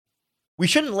We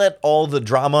shouldn't let all the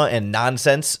drama and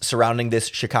nonsense surrounding this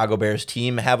Chicago Bears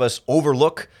team have us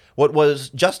overlook what was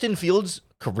Justin Fields'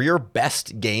 career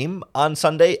best game on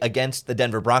Sunday against the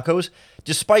Denver Broncos,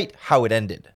 despite how it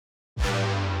ended.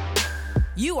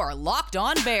 You are Locked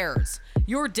On Bears,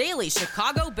 your daily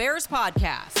Chicago Bears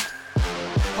podcast.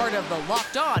 Part of the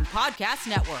Locked On Podcast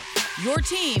Network, your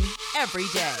team every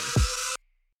day.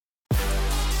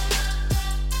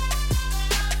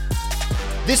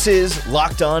 This is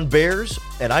Locked On Bears,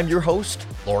 and I'm your host,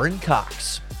 Lauren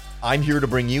Cox. I'm here to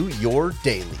bring you your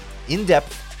daily,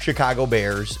 in-depth Chicago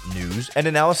Bears news and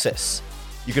analysis.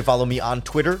 You can follow me on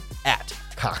Twitter at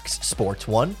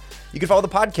CoxSports1. You can follow the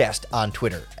podcast on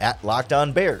Twitter at Locked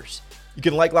On Bears. You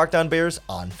can like Locked On Bears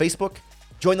on Facebook.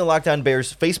 Join the Locked On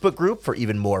Bears Facebook group for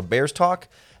even more Bears talk.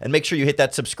 And make sure you hit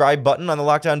that subscribe button on the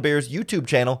Locked On Bears YouTube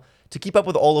channel to keep up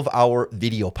with all of our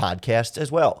video podcasts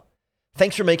as well.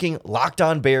 Thanks for making Locked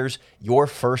On Bears your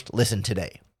first listen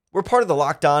today. We're part of the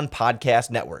Locked On Podcast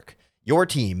Network, your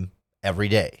team every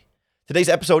day. Today's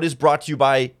episode is brought to you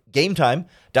by Game Time.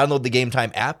 Download the Game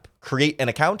Time app, create an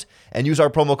account, and use our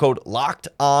promo code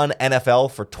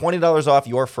LOCKEDONNFL for $20 off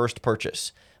your first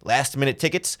purchase. Last-minute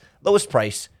tickets, lowest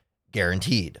price,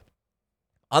 guaranteed.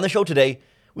 On the show today,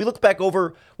 we look back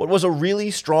over what was a really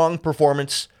strong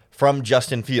performance from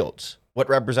Justin Fields, what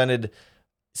represented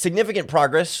significant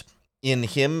progress in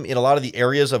him in a lot of the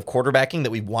areas of quarterbacking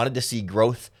that we wanted to see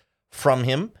growth from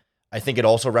him. I think it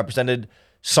also represented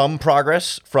some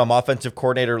progress from offensive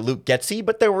coordinator Luke Getsy,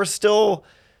 but there were still,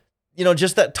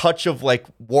 just that touch of like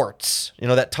warts,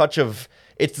 that touch of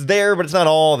it's there, but it's not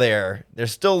all there.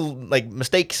 There's still like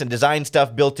mistakes and design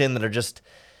stuff built in that are just,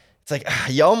 it's like,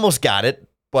 you almost got it,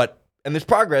 and there's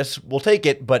progress, we'll take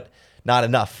it, but not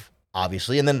enough,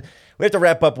 obviously. And then we have to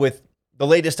wrap up with the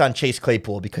latest on Chase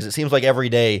Claypool, because it seems like every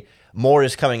day more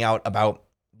is coming out about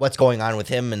what's going on with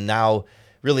him, and now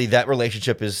really that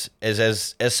relationship is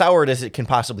as soured as it can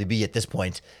possibly be at this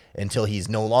point until he's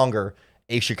no longer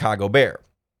a Chicago Bear.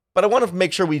 But I want to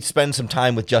make sure we spend some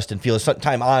time with Justin Fields, some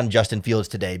time on Justin Fields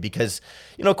today, because,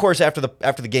 of course, after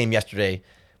the game yesterday,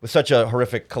 with such a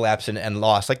horrific collapse and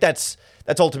loss, like that's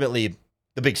ultimately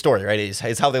the big story, right? Is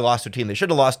how they lost to a team they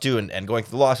shouldn't have lost to, and going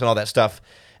through the loss and all that stuff,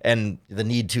 and the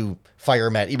need to fire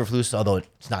Matt Eberflus, although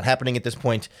it's not happening at this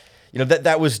point.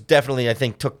 That was definitely, I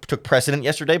think, took precedent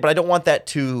yesterday, but I don't want that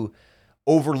to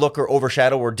overlook or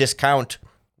overshadow or discount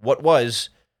what was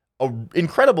an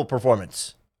incredible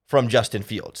performance from Justin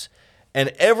Fields. And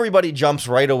everybody jumps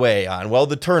right away on,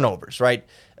 the turnovers, right?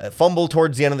 A fumble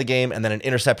towards the end of the game and then an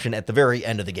interception at the very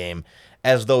end of the game,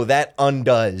 as though that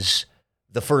undoes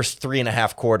the first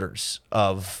 3.5 quarters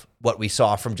of what we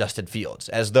saw from Justin Fields,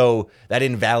 as though that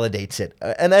invalidates it,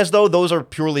 and as though those are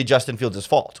purely Justin Fields'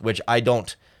 fault, which I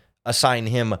don't assign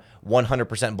him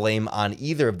 100% blame on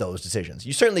either of those decisions.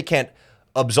 You certainly can't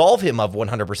absolve him of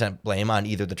 100% blame on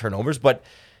either of the turnovers, but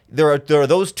there are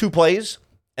those two plays,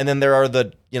 and then there are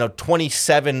the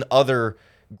 27 other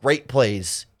great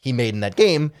plays he made in that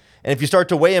game. And if you start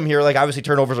to weigh him here, like obviously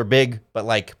turnovers are big, but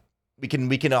like we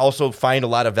can also find a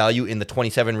lot of value in the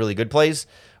 27 really good plays.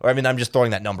 Or I'm just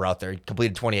throwing that number out there. He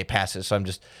completed 28 passes, so I'm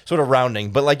just sort of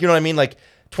rounding. But like, you know what I mean? Like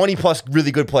 20 plus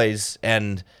really good plays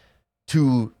and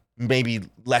 2 maybe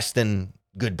less than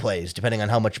good plays, depending on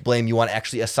how much blame you want to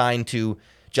actually assign to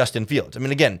Justin Fields.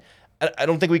 Again, I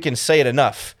don't think we can say it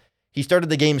enough. He started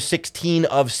the game 16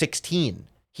 of 16.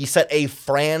 He set a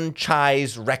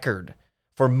franchise record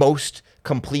for most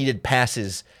completed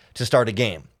passes to start a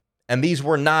game. And these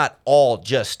were not all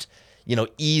just,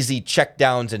 easy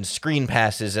checkdowns and screen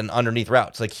passes and underneath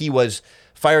routes. Like he was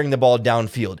firing the ball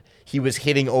downfield. He was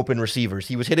hitting open receivers.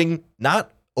 He was hitting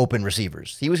not open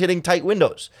receivers. He was hitting tight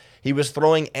windows. He was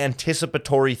throwing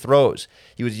anticipatory throws.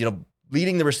 He was,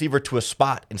 leading the receiver to a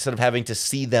spot instead of having to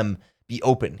see them be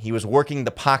open. He was working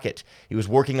the pocket. He was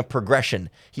working a progression.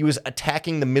 He was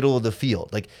attacking the middle of the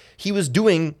field. Like he was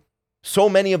doing so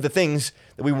many of the things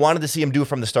that we wanted to see him do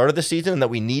from the start of the season and that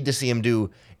we need to see him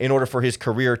do in order for his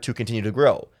career to continue to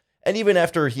grow. And even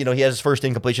after, he has his first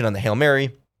incompletion on the Hail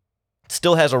Mary,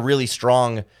 still has a really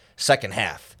strong second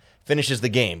half. Finishes the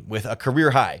game with a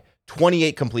career high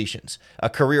 28 completions, a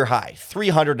career high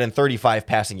 335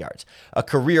 passing yards, a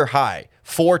career high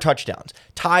 4 touchdowns,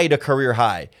 tied a career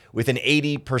high with an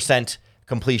 80%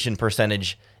 completion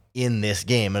percentage in this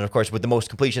game. And of course, with the most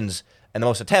completions and the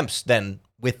most attempts, then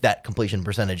with that completion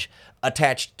percentage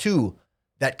attached to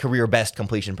that career best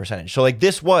completion percentage. So like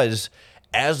this was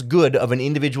as good of an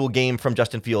individual game from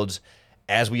Justin Fields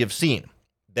as we have seen.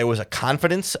 There was a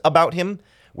confidence about him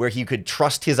where he could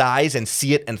trust his eyes and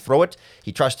see it and throw it.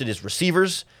 He trusted his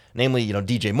receivers, namely,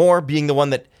 DJ Moore being the one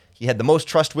that he had the most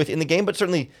trust with in the game, but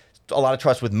certainly a lot of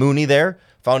trust with Mooney there.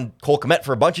 Found Cole Kmet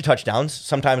for a bunch of touchdowns,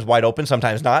 sometimes wide open,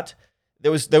 sometimes not.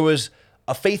 There was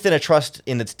a faith and a trust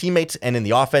in its teammates and in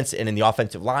the offense and in the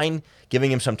offensive line,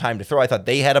 giving him some time to throw. I thought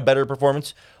they had a better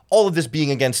performance. All of this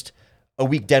being against a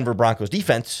weak Denver Broncos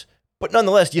defense, but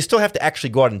nonetheless, you still have to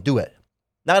actually go out and do it.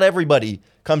 Not everybody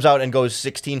comes out and goes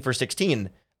 16 for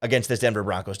 16 against this Denver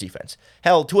Broncos defense.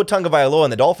 Hell, Tua Tagovailoa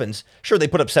and the Dolphins, sure, they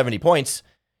put up 70 points.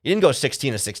 You didn't go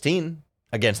 16 to 16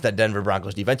 against that Denver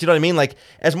Broncos defense. You know what I mean? Like,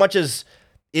 as much as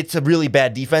it's a really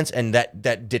bad defense and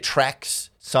that detracts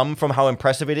some from how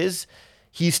impressive it is,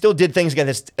 he still did things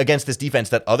against this defense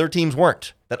that other teams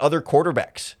weren't, that other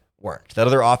quarterbacks weren't, that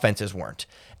other offenses weren't.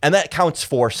 And that counts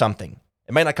for something.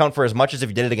 It might not count for as much as if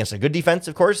you did it against a good defense,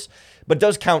 of course, but it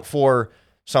does count for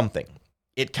something.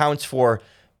 It counts for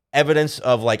evidence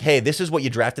of like, hey, this is what you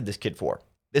drafted this kid for.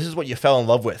 This is what you fell in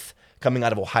love with coming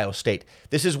out of Ohio State.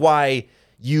 This is why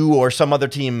you or some other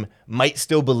team might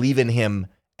still believe in him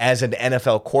as an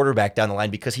NFL quarterback down the line,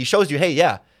 because he shows you, hey,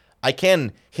 yeah, I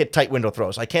can hit tight window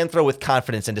throws. I can throw with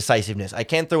confidence and decisiveness. I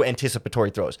can throw anticipatory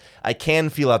throws. I can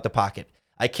feel out the pocket.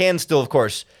 I can still, of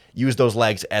course, use those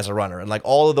legs as a runner. And like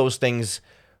all of those things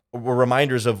were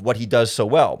reminders of what he does so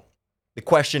well. The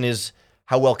question is,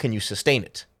 how well can you sustain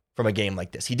it from a game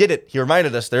like this? He did it. He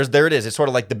reminded us, there it is. It's sort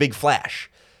of like the big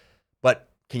flash. But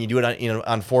can you do it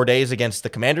on 4 days against the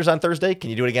Commanders on Thursday?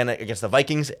 Can you do it again against the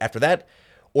Vikings after that?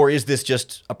 Or is this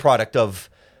just a product of,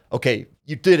 okay,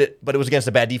 you did it, but it was against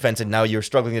a bad defense, and now you're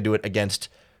struggling to do it against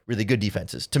really good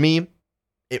defenses? To me,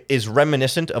 it is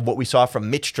reminiscent of what we saw from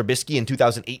Mitch Trubisky in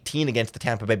 2018 against the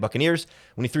Tampa Bay Buccaneers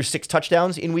when he threw 6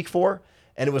 touchdowns in week 4.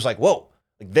 And it was like, whoa,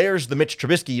 like there's the Mitch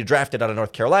Trubisky you drafted out of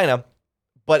North Carolina.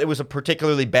 But it was a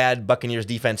particularly bad Buccaneers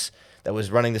defense that was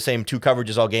running the same 2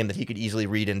 coverages all game that he could easily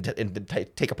read and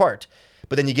take apart.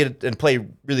 But then you get it and play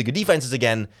really good defenses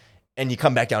again, and you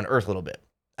come back down to earth a little bit.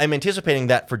 I'm anticipating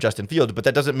that for Justin Fields, but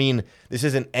that doesn't mean this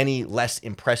isn't any less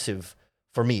impressive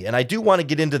for me. And I do want to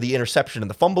get into the interception and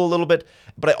the fumble a little bit,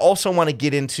 but I also want to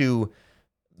get into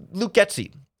Luke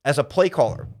Getsy as a play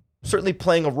caller, certainly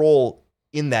playing a role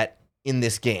in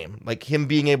this game, like him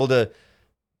being able to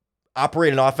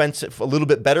operate an offense a little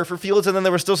bit better for Fields. And then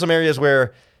there were still some areas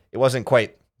where it wasn't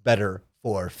quite better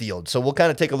for Fields. So we'll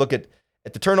kind of take a look at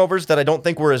the turnovers that I don't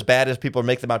think were as bad as people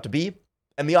make them out to be,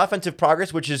 and the offensive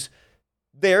progress, which is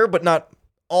there, but not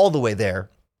all the way there,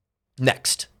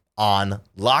 next on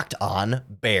Locked On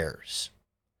Bears.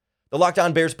 The Locked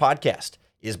On Bears podcast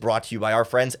is brought to you by our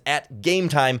friends at Game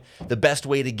Time, the best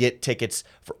way to get tickets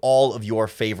for all of your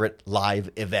favorite live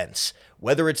events.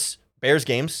 Whether it's Bears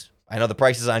games, I know the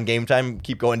prices on Game Time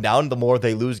keep going down the more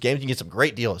they lose games. You can get some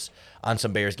great deals on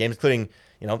some Bears games, including,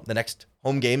 the next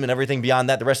home game and everything beyond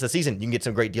that, the rest of the season. You can get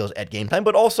some great deals at Game Time,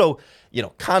 but also,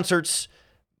 concerts,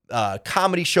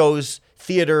 comedy shows,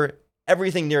 theater,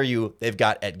 everything near you, they've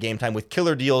got at Game Time with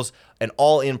killer deals and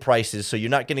all-in prices, so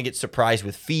you're not going to get surprised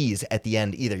with fees at the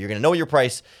end either. You're going to know your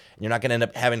price, and you're not going to end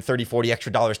up having $30, $40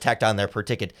 extra dollars tacked on there per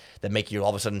ticket that make you all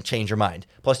of a sudden change your mind.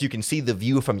 Plus, you can see the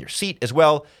view from your seat as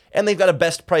well, and they've got a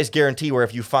best price guarantee where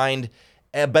if you find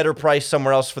a better price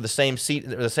somewhere else for the same seat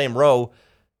or the same row,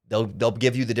 they'll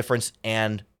give you the difference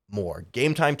and more.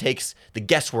 Game Time takes the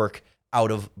guesswork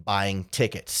out of buying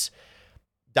tickets.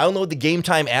 Download the Game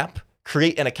Time app,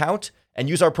 create an account, and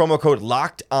use our promo code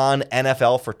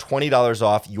LOCKEDONNFL for $20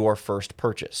 off your first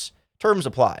purchase. Terms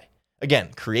apply.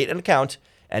 Again, create an account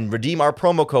and redeem our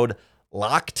promo code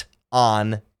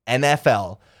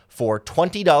LOCKEDONNFL for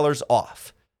 $20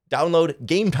 off. Download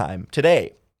Game Time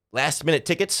today. Last minute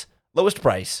tickets, lowest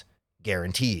price,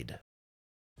 guaranteed.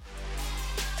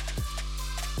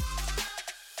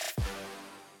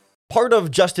 Part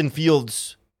of Justin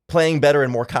Fields playing better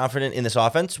and more confident in this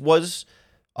offense was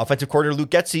offensive coordinator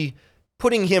Luke Getsy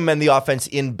putting him and the offense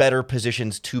in better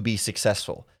positions to be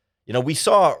successful. We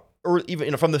saw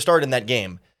even from the start in that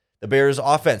game, the Bears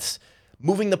offense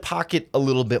moving the pocket a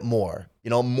little bit more,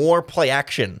 more play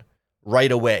action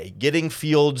right away, getting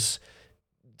Fields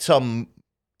some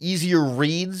easier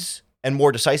reads and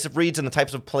more decisive reads and the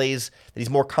types of plays that he's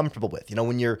more comfortable with.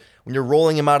 When you're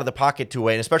rolling him out of the pocket to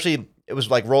away, and especially it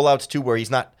was like rollouts too, where it's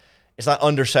not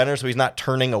under center, so he's not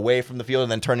turning away from the field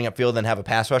and then turning upfield and then have a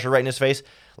pass rusher right in his face,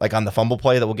 like on the fumble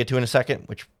play that we'll get to in a second,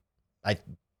 which I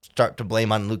start to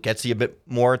blame on Luke Getsy a bit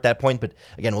more at that point. But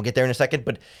again, we'll get there in a second.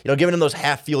 But, giving him those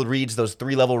half-field reads, those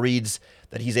 3-level reads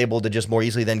that he's able to just more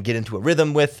easily then get into a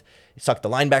rhythm with, suck the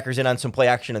linebackers in on some play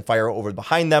action and fire over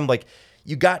behind them. Like,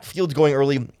 you got Fields going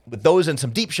early with those and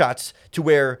some deep shots to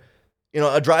where,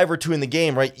 a drive or two in the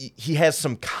game, right, he has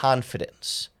some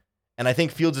confidence. And I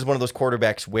think Fields is one of those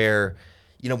quarterbacks where,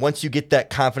 once you get that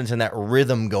confidence and that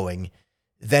rhythm going,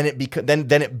 then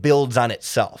it builds on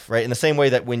itself, right? In the same way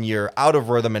that when you're out of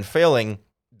rhythm and failing,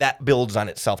 that builds on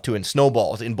itself too and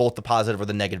snowballs in both the positive or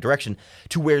the negative direction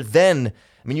to where then,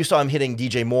 I mean, you saw him hitting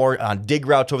DJ Moore on dig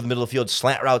routes over the middle of the field,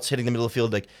 slant routes hitting the middle of the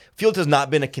field. Like, Fields has not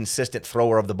been a consistent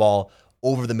thrower of the ball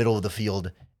over the middle of the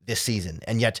field this season.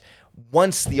 And yet,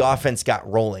 once the offense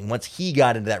got rolling, once he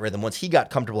got into that rhythm, once he got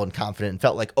comfortable and confident and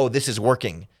felt like, oh, this is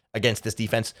working against this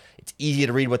defense, it's easy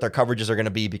to read what their coverages are going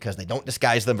to be because they don't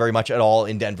disguise them very much at all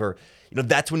in Denver.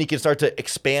 That's when he can start to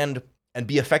expand and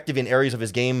be effective in areas of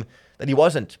his game that he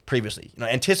wasn't previously.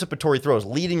 Anticipatory throws,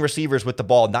 leading receivers with the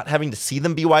ball, not having to see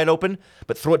them be wide open,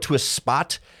 but throw it to a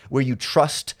spot where you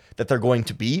trust that they're going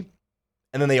to be.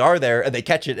 And then they are there and they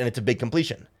catch it and it's a big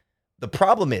completion. The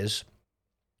problem is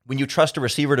when you trust a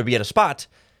receiver to be at a spot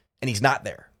and he's not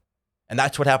there. And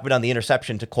that's what happened on the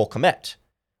interception to Cole Kmet,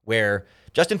 where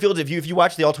Justin Fields, if you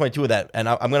watch the All-22 of that, and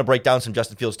I'm going to break down some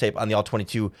Justin Fields tape on the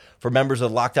All-22 for members of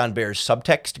the Locked On Bears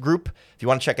subtext group. If you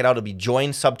want to check it out, it'll be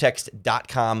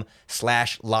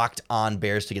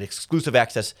joinsubtext.com/LockedOnBears to get exclusive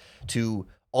access to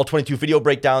All-22 video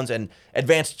breakdowns and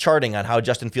advanced charting on how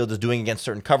Justin Fields is doing against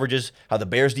certain coverages, how the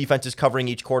Bears defense is covering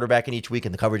each quarterback in each week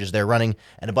and the coverages they're running,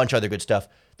 and a bunch of other good stuff.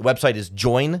 The website is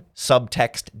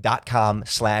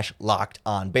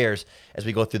joinsubtext.com/LockedOnBears as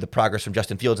we go through the progress from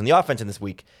Justin Fields in the offense in this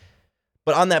week.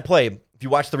 But on that play, if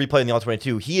you watch the replay in the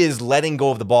All-22, he is letting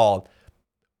go of the ball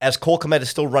as Cole Kmet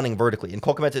is still running vertically. And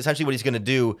Cole Kmet, essentially what he's going to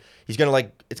do, he's going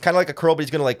to it's kind of like a curl, but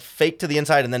he's going to fake to the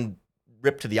inside and then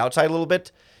rip to the outside a little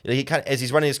bit. He kind of, as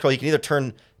he's running his curl, he can either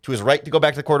turn to his right to go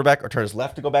back to the quarterback or turn his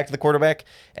left to go back to the quarterback.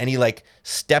 And he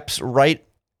steps right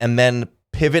and then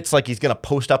pivots like he's going to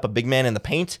post up a big man in the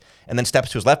paint and then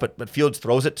steps to his left. But Fields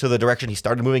throws it to the direction he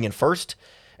started moving in first.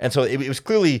 And so it was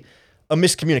clearly a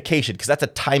miscommunication because that's a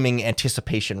timing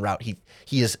anticipation route. He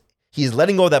is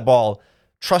letting go of that ball,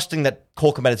 trusting that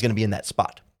Cole Kmet is going to be in that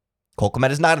spot. Cole Kmet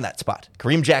is not in that spot.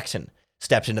 Kareem Jackson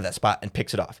steps into that spot and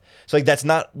picks it off. So that's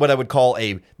not what I would call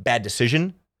a bad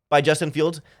decision by Justin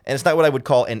Fields, and it's not what I would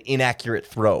call an inaccurate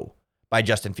throw by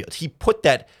Justin Fields. He put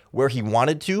that where he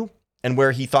wanted to and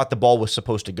where he thought the ball was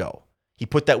supposed to go. He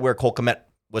put that where Cole Kmet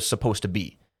was supposed to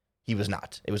be. He was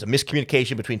not. It was a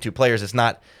miscommunication between two players. It's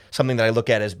not something that I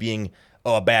look at as being,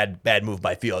 a bad move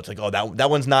by Fields. That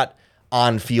one's not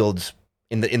on Fields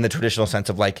in the traditional sense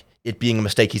of it being a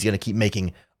mistake he's going to keep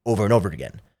making over and over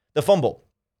again. The fumble.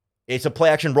 It's a play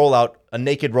action rollout, a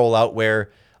naked rollout where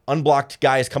unblocked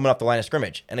guy is coming off the line of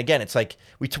scrimmage. And again, it's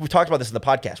we talked about this in the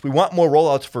podcast. We want more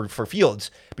rollouts for Fields,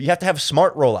 but you have to have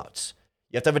smart rollouts.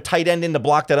 You have to have a tight end in to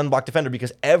block that unblocked defender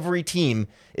because every team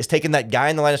is taking that guy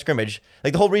in the line of scrimmage.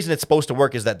 The whole reason it's supposed to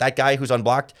work is that guy who's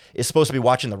unblocked is supposed to be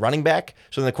watching the running back.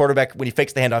 So then the quarterback, when he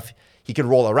fakes the handoff, he could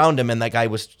roll around him, and that guy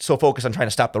was so focused on trying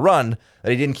to stop the run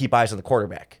that he didn't keep eyes on the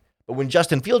quarterback. But when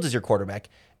Justin Fields is your quarterback,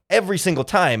 every single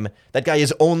time, that guy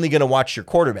is only going to watch your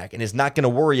quarterback and is not going to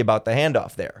worry about the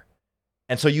handoff there.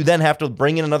 And so you then have to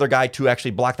bring in another guy to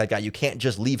actually block that guy. You can't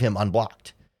just leave him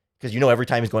unblocked because every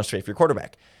time he's going straight for your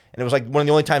quarterback. And it was one of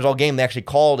the only times all game they actually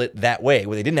called it that way,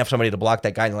 where they didn't have somebody to block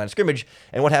that guy in the line of scrimmage.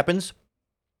 And what happens?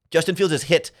 Justin Fields is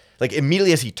hit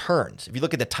immediately as he turns. If you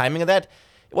look at the timing of that,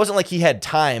 it wasn't like he had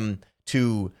time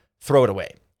to throw it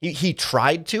away. He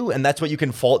tried to, and that's what you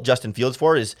can fault Justin Fields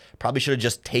for, is probably should have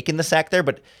just taken the sack there,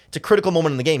 but it's a critical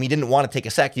moment in the game. He didn't want to take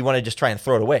a sack. He wanted to just try and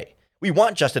throw it away. We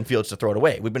want Justin Fields to throw it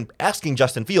away. We've been asking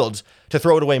Justin Fields to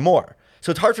throw it away more.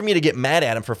 So it's hard for me to get mad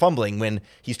at him for fumbling when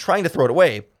he's trying to throw it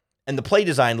away, and the play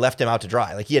design left him out to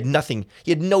dry. He had nothing.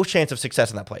 He had no chance of success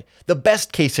in that play. The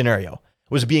best case scenario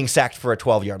was being sacked for a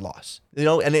 12-yard loss.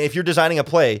 And if you're designing a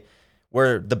play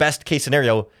where the best case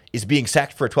scenario is being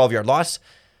sacked for a 12-yard loss,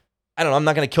 I don't know, I'm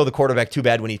not going to kill the quarterback too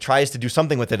bad when he tries to do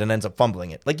something with it and ends up fumbling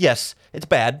it. Yes, it's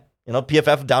bad.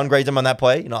 PFF downgrades him on that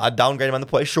play. I'd downgrade him on the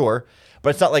play, sure. But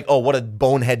it's not what a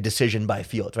bonehead decision by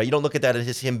Fields, right? You don't look at that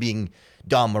as him being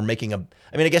dumb or making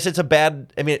I guess it's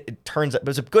it turns out, it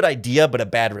was a good idea, but a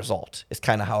bad result is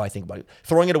kind of how I think about it.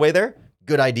 Throwing it away there,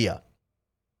 good idea.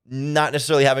 Not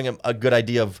necessarily having a good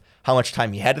idea of how much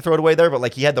time he had to throw it away there,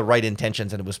 but he had the right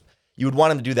intentions, and you would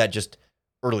want him to do that just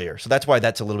earlier. So that's why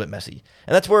that's a little bit messy.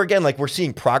 And that's where, again, we're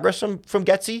seeing progress from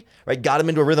Getsy, right? Got him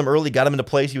into a rhythm early, got him into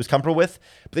plays he was comfortable with.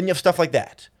 But then you have stuff like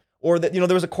that. Or that, there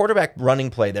was a quarterback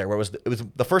running play there where it was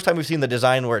the first time we've seen the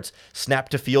design where it's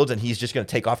snapped to Fields and he's just going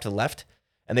to take off to the left.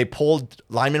 And they pulled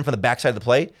linemen from the backside of the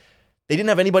play. They didn't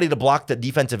have anybody to block the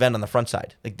defensive end on the front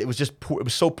side. It was just it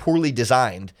was so poorly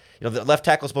designed. The left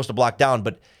tackle is supposed to block down,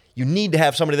 but you need to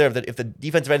have somebody there if the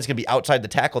defensive end is going to be outside the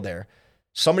tackle there.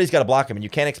 Somebody's got to block him, and you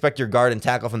can't expect your guard and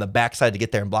tackle from the backside to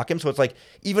get there and block him. So it's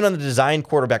even on the design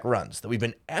quarterback runs that we've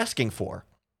been asking for,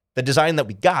 the design that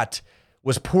we got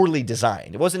was poorly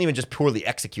designed. It wasn't even just poorly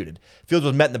executed. Fields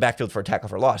was met in the backfield for a tackle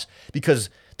for loss because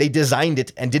they designed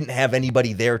it and didn't have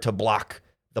anybody there to block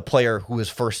the player who was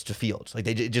first to Fields. Like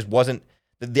it just wasn't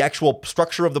the actual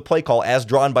structure of the play call as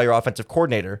drawn by your offensive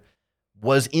coordinator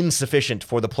was insufficient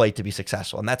for the play to be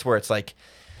successful. And that's where it's like,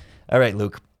 all right,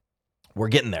 Luke, we're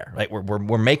getting there, right?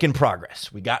 We're making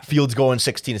progress. We got Fields going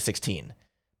 16-16,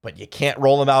 but you can't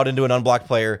roll him out into an unblocked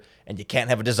player, and you can't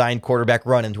have a designed quarterback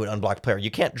run into an unblocked player.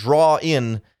 You can't draw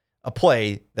in a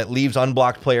play that leaves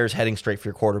unblocked players heading straight for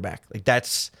your quarterback. Like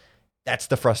that's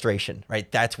the frustration, right?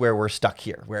 That's where we're stuck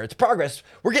here, where it's progress.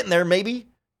 We're getting there, maybe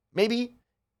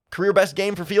career best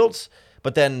game for Fields,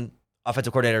 but then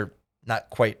offensive coordinator not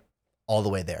quite all the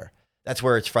way there. That's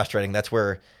where it's frustrating. That's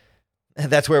where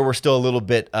we're still a little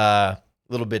bit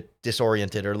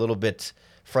disoriented or a little bit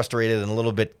frustrated and a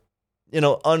little bit,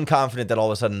 unconfident that all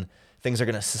of a sudden things are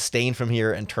going to sustain from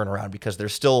here and turn around because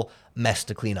there's still mess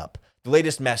to clean up. The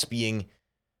latest mess being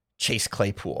Chase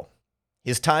Claypool.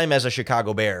 His time as a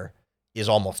Chicago Bear is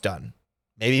almost done.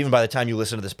 Maybe even by the time you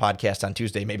listen to this podcast on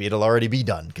Tuesday, maybe it'll already be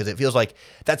done because it feels like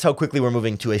that's how quickly we're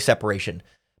moving to a separation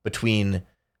between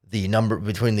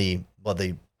the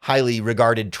highly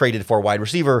regarded traded for wide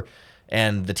receiver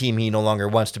and the team he no longer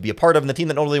wants to be a part of and the team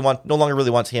that no longer really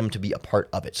wants him to be a part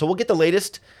of it. So we'll get the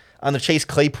latest on the Chase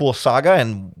Claypool saga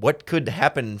and what could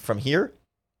happen from here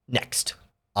next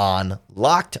on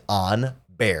Locked On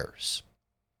Bears.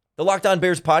 The Locked On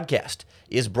Bears podcast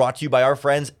is brought to you by our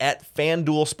friends at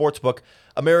FanDuel Sportsbook,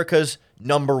 America's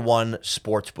 #1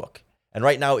 sportsbook. And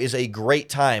right now is a great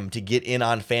time to get in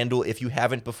on FanDuel if you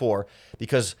haven't before,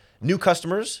 because new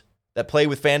customers that play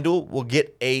with FanDuel will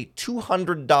get a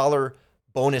 $200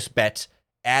 bonus bet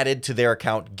added to their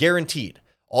account, guaranteed.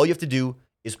 All you have to do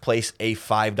is place a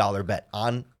 $5 bet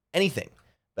on anything.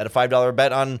 Bet a $5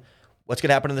 bet on what's going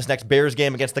to happen in this next Bears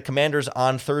game against the Commanders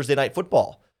on Thursday Night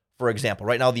Football, for example.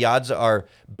 Right now, the odds are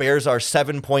Bears are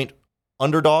 7-point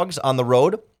underdogs on the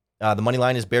road. The money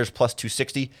line is Bears plus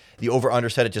 260. The over-under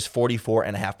set at just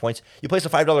 44.5 points. You place a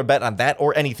 $5 bet on that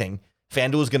or anything,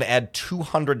 FanDuel is going to add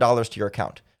 $200 to your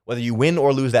account. Whether you win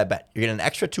or lose that bet, you're getting an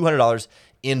extra $200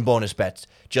 in bonus bets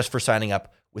just for signing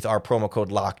up with our promo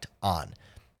code Locked On.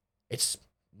 It's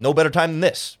no better time than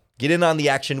this. Get in on the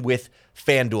action with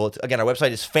FanDuel. Again, our website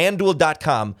is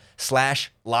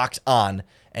FanDuel.com/LockedOn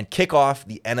and kick off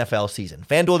the NFL season.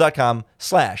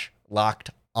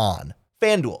 FanDuel.com/LockedOn.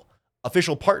 FanDuel,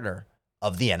 official partner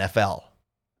of the NFL.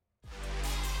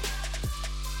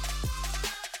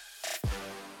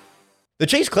 The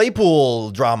Chase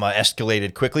Claypool drama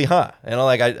escalated quickly, huh?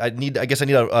 I guess I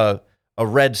need a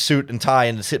red suit and tie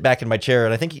and to sit back in my chair.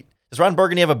 And I think does Ron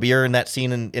Burgundy have a beer in that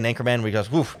scene in Anchorman where he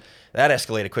goes, "Woof, that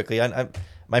escalated quickly."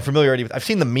 My familiarity with, I've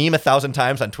seen the meme 1,000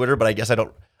 times on Twitter, but I guess I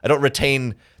don't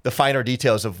retain the finer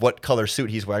details of what color suit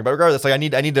he's wearing. But regardless, I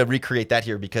need to recreate that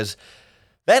here because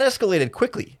that escalated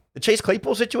quickly. The Chase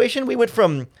Claypool situation, we went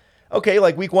from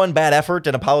week one bad effort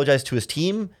and apologized to his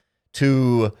team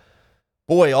to,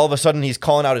 boy, all of a sudden he's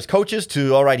calling out his coaches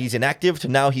to, all right, he's inactive, to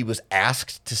now he was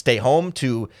asked to stay home,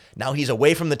 to now he's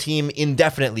away from the team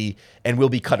indefinitely and will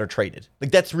be cut or traded.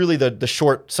 That's really the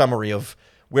short summary of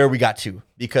where we got to,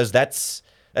 because that's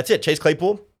it. Chase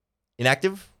Claypool,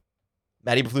 inactive.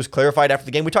 Matt Eberflus clarified after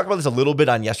the game. We talked about this a little bit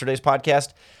on yesterday's podcast,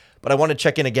 but I want to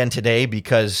check in again today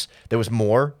because there was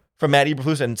more from Matt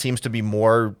Eberflus and it seems to be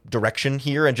more direction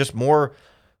here and just more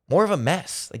of a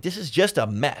mess. This is just a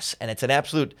mess, and it's an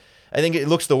absolute... I think it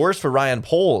looks the worst for Ryan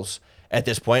Poles at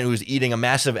this point, who's eating a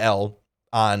massive L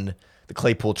on the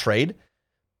Claypool trade.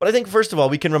 But I think, first of all,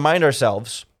 we can remind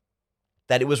ourselves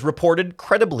that it was reported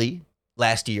credibly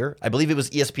last year, I believe it was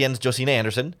ESPN's Josina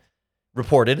Anderson,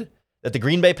 reported that the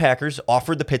Green Bay Packers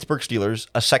offered the Pittsburgh Steelers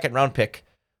a second-round pick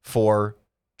for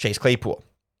Chase Claypool.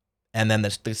 And then the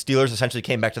Steelers essentially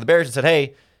came back to the Bears and said,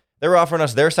 hey, they're offering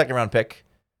us their second-round pick.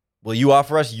 Will you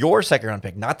offer us your second-round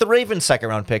pick? Not the Ravens'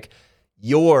 second-round pick,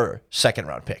 your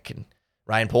second-round pick. And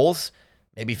Ryan Poles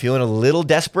maybe feeling a little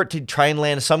desperate to try and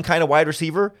land some kind of wide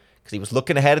receiver because he was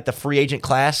looking ahead at the free agent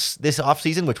class this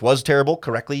offseason, which was terrible.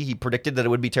 Correctly, he predicted that it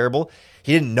would be terrible.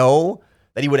 He didn't know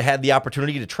that he would have had the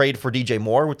opportunity to trade for DJ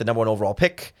Moore with the #1 overall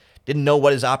pick. Didn't know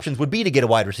what his options would be to get a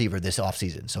wide receiver this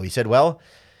offseason. So he said, well,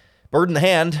 bird in the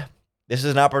hand, this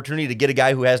is an opportunity to get a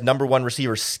guy who has #1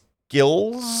 receiver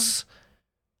skills.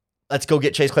 Let's go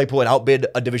get Chase Claypool and outbid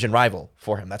a division rival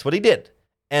for him. That's what he did.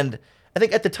 And I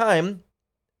think at the time,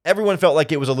 everyone felt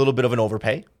like it was a little bit of an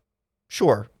overpay.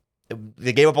 Sure,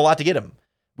 they gave up a lot to get him.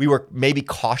 We were maybe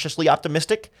cautiously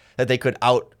optimistic that they could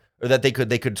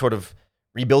they could sort of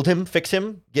rebuild him, fix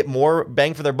him, get more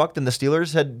bang for their buck than the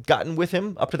Steelers had gotten with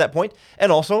him up to that point.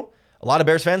 And also, a lot of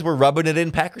Bears fans were rubbing it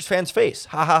in Packers fans' face.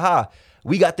 Ha ha ha.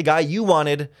 We got the guy you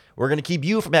wanted. We're going to keep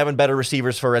you from having better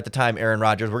receivers for, at the time, Aaron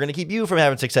Rodgers. We're going to keep you from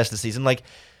having success this season. Like,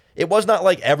 it was not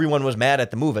like everyone was mad at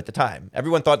the move at the time.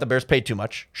 Everyone thought the Bears paid too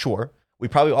much. Sure. We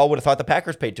probably all would have thought the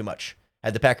Packers paid too much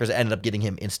had the Packers ended up getting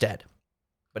him instead.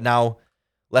 But now,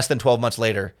 less than 12 months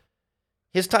later,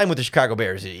 his time with the Chicago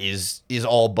Bears is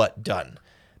all but done.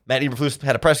 Matt Eberflus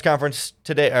had a press conference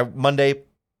Monday,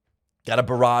 got a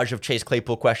barrage of Chase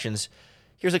Claypool questions.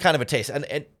 Here's a kind of a taste.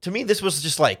 And to me, this was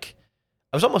just like,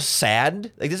 I was almost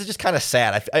sad. Like, this is just kind of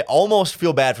sad. I almost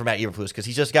feel bad for Matt Eberflus because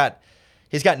he's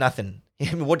got nothing.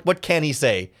 What can he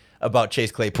say about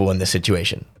Chase Claypool in this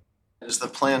situation? Is the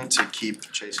plan to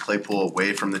keep Chase Claypool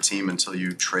away from the team until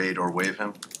you trade or waive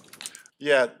him?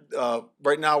 Yeah,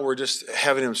 right now we're just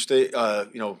having him stay,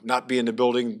 not be in the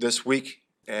building this week.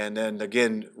 And then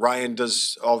again, Ryan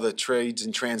does all the trades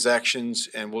and transactions,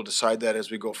 and we'll decide that as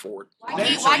we go forward. Why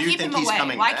keep him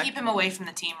away? Why keep him away from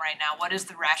the team right now? What is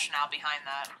the rationale behind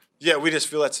that? Yeah, we just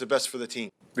feel that's the best for the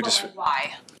team.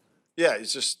 Why? Yeah,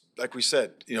 it's just like we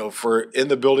said. For in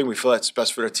the building, we feel that's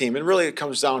best for the team. And really, it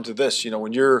comes down to this.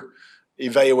 When you're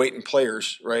evaluating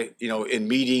players, right? In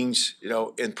meetings,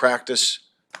 in practice,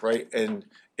 right, and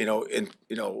in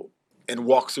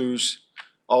walkthroughs.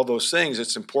 All those things,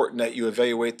 it's important that you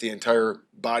evaluate the entire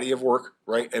body of work,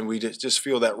 right? And we just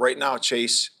feel that right now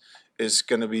Chase is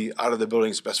going to be out of the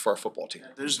building is best for our football team.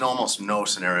 There's almost no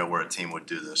scenario where a team would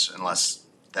do this unless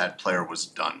that player was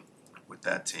done with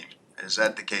that team. Is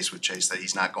that the case with Chase, that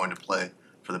he's not going to play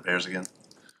for the Bears again?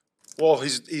 Well,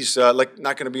 he's not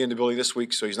going to be in the building this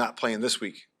week, so he's not playing this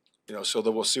week. So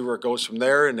that we'll see where it goes from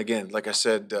there. And again, like I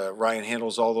said, Ryan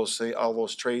handles all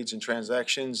those trades and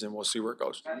transactions, and we'll see where it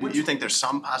goes. Would you think there's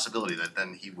some possibility that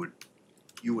then you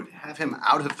would have him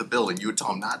out of the building? You would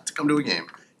tell him not to come to a game.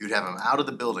 You'd have him out of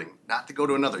the building, not to go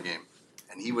to another game,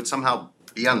 and he would somehow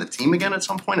be on the team again at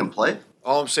some point and play?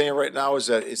 All I'm saying right now is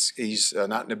that he's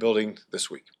not in the building this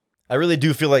week. I really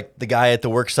do feel like the guy at the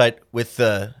work site with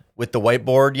the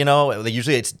whiteboard.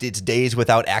 Usually it's days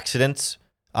without accidents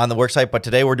on the work site, but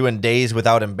today we're doing days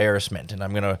without embarrassment, and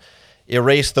I'm gonna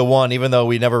erase the one, even though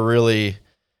we never really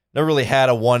had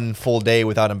a one full day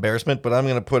without embarrassment. But I'm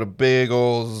gonna put a big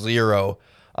old 0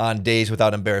 on days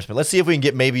without embarrassment. Let's see if we can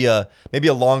get maybe a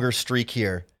longer streak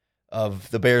here of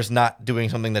the Bears not doing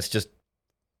something that's just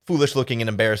foolish looking and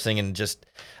embarrassing, and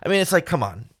it's like, come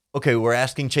on. Okay, we're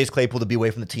asking Chase Claypool to be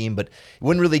away from the team, but he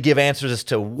wouldn't really give answers as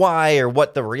to why or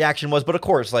what the reaction was. But of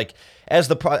course, like as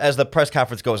the press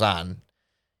conference goes on,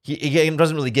 He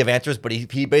doesn't really give answers, but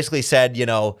he basically said,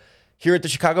 here at the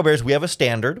Chicago Bears, we have a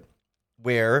standard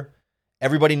where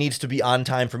everybody needs to be on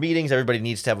time for meetings. Everybody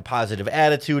needs to have a positive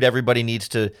attitude. Everybody needs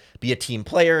to be a team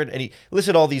player. And he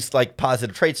listed all these like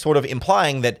positive traits, sort of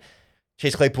implying that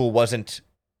Chase Claypool wasn't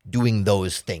doing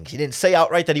those things. He didn't say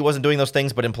outright that he wasn't doing those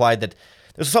things, but implied that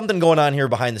there's something going on here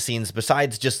behind the scenes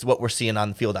besides just what we're seeing on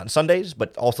the field on Sundays,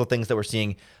 but also things that we're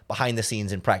seeing behind the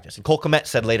scenes in practice. And Cole Kmet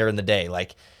said later in the day,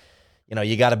 like,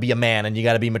 you got to be a man, and you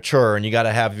got to be mature, and you got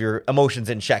to have your emotions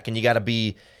in check, and you got to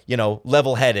be,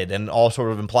 level-headed, and all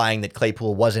sort of implying that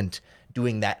Claypool wasn't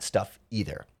doing that stuff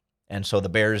either. And so the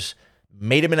Bears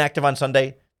made him inactive on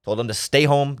Sunday, told him to stay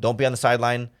home, don't be on the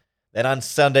sideline. Then on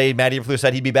Sunday, Matt Eberflus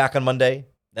said he'd be back on Monday.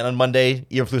 Then on Monday,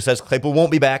 Eberflus says Claypool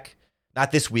won't be back,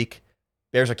 not this week.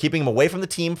 Bears are keeping him away from the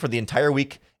team for the entire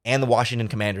week and the Washington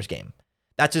Commanders game.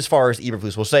 That's as far as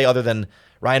Eberflus will say, other than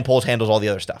Ryan Poles handles all the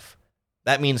other stuff.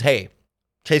 That means, hey,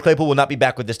 Chase Claypool will not be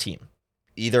back with this team.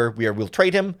 Either we'll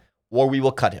trade him or we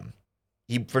will cut him.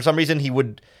 For some reason, he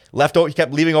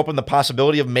kept leaving open the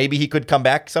possibility of maybe he could come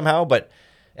back somehow, but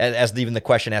as even the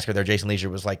question asker there, Jason Leisure,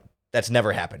 was like, that's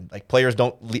never happened. Like, players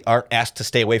aren't asked to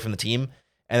stay away from the team,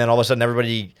 and then all of a sudden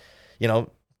everybody,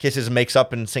 kisses and makes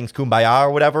up and sings Kumbaya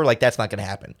or whatever. Like, that's not going to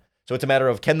happen. So it's a matter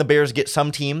of, can the Bears get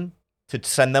some team to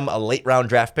send them a late round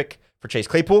draft pick for Chase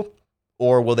Claypool,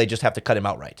 or will they just have to cut him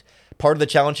outright? Part of the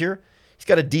challenge here, he's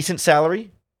got a decent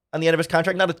salary on the end of his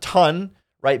contract. Not a ton,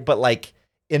 right? But like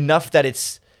enough that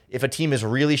if a team is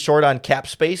really short on cap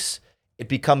space, it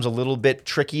becomes a little bit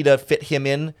tricky to fit him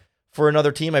in for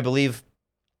another team. I believe,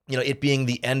 it being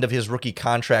the end of his rookie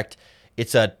contract,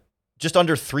 it's a just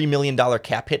under $3 million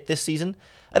cap hit this season.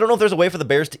 I don't know if there's a way for the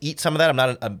Bears to eat some of that. I'm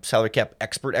not a salary cap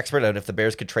expert. I don't know if the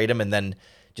Bears could trade him and then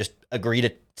just agree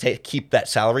to keep that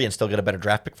salary and still get a better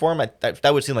draft pick for him.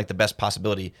 That would seem like the best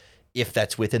possibility if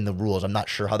that's within the rules. I'm not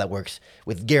sure how that works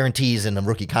with guarantees and a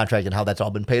rookie contract and how that's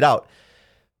all been paid out.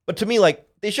 But to me, like,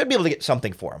 they should be able to get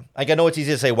something for him. Like, I know it's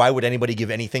easy to say, why would anybody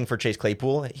give anything for Chase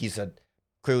Claypool? He's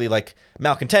clearly like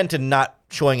malcontent and not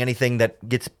showing anything that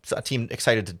gets a team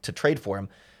excited to trade for him.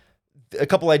 A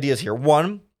couple ideas here.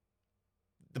 One,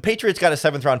 the Patriots got a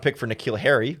 7th round pick for N'Keal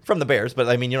Harry from the Bears, but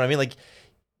I mean, you know what I mean? Like,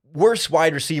 worse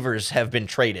wide receivers have been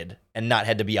traded and not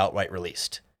had to be outright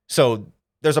released. So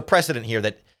there's a precedent here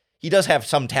that he does have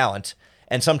some talent,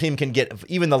 and some team can get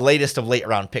even the latest of late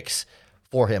round picks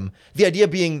for him. The idea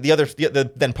being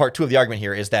then part 2 of the argument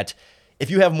here is that if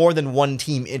you have more than one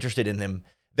team interested in him,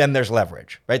 then there's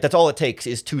leverage, right? That's all it takes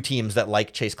is 2 teams that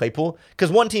like Chase Claypool,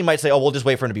 because one team might say, oh, we'll just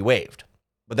wait for him to be waived.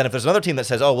 But then if there's another team that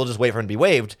says, oh, we'll just wait for him to be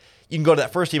waived, you can go to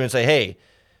that first team and say, hey,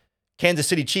 Kansas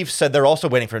City Chiefs said they're also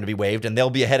waiting for him to be waived, and they'll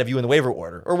be ahead of you in the waiver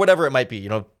order, or whatever it might be. You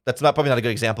know, that's probably not a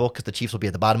good example because the Chiefs will be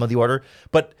at the bottom of the order.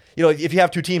 But, you know, if you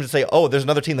have 2 teams that say, oh, there's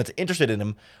another team that's interested in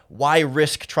him, why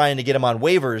risk trying to get him on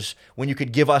waivers when you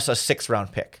could give us a 6th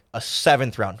round pick, a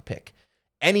 7th round pick?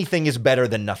 Anything is better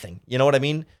than nothing. You know what I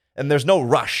mean? And there's no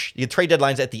rush. The trade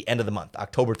deadline's at the end of the month,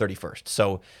 October 31st.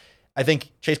 So I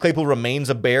think Chase Claypool remains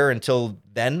a Bear until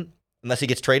then, unless he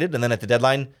gets traded. And then at the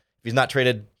deadline, if he's not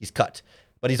traded, he's cut.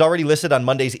 But he's already listed on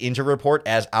Monday's injury report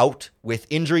as out with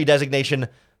injury designation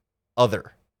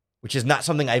other, which is not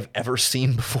something I've ever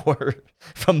seen before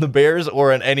from the Bears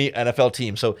or in any NFL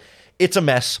team. So it's a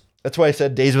mess. That's why I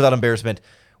said days without embarrassment.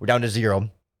 We're down to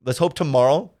 0. Let's hope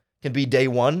tomorrow can be day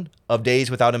 1 of days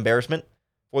without embarrassment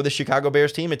for the Chicago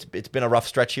Bears team. It's been a rough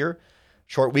stretch here.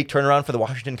 Short week turnaround for the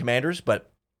Washington Commanders,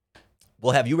 but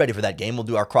we'll have you ready for that game. We'll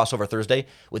do our crossover Thursday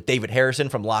with David Harrison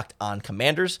from Locked On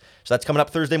Commanders. So that's coming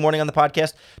up Thursday morning on the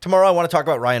podcast. Tomorrow, I want to talk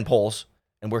about Ryan Poles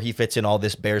and where he fits in all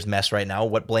this Bears mess right now,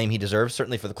 what blame he deserves,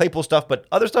 certainly for the Claypool stuff, but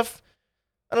other stuff,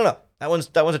 I don't know. That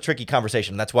one's a tricky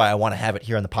conversation. That's why I want to have it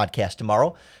here on the podcast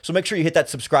tomorrow. So make sure you hit that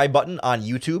subscribe button on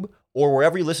YouTube or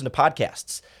wherever you listen to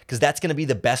podcasts, because that's going to be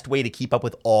the best way to keep up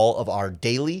with all of our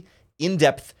daily,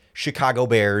 in-depth Chicago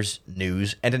Bears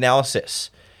news and analysis.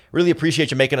 Really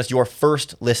appreciate you making us your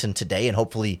first listen today and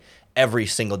hopefully every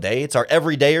single day. It's our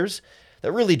everydayers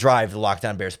that really drive the Locked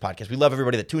On Bears podcast. We love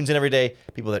everybody that tunes in every day,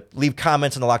 people that leave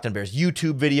comments on the Locked On Bears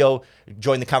YouTube video,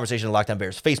 join the conversation in the Locked On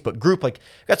Bears Facebook group. Like,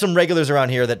 got some regulars around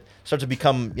here that start to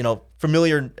become, you know,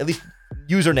 familiar, at least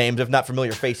usernames, if not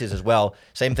familiar faces as well.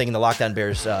 Same thing in the Locked On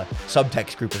Bears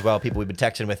subtext group as well. People we've been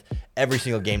texting with every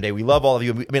single game day. We love all of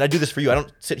you. I mean, I do this for you. I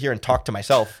don't sit here and talk to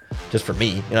myself just for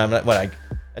me. You know, I'm not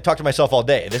I talk to myself all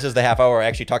day. This is the half hour I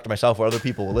actually talk to myself where other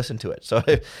people will listen to it. So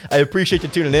I appreciate you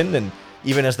tuning in. And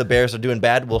even as the Bears are doing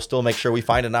bad, we'll still make sure we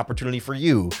find an opportunity for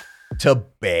you to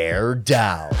bear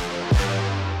down.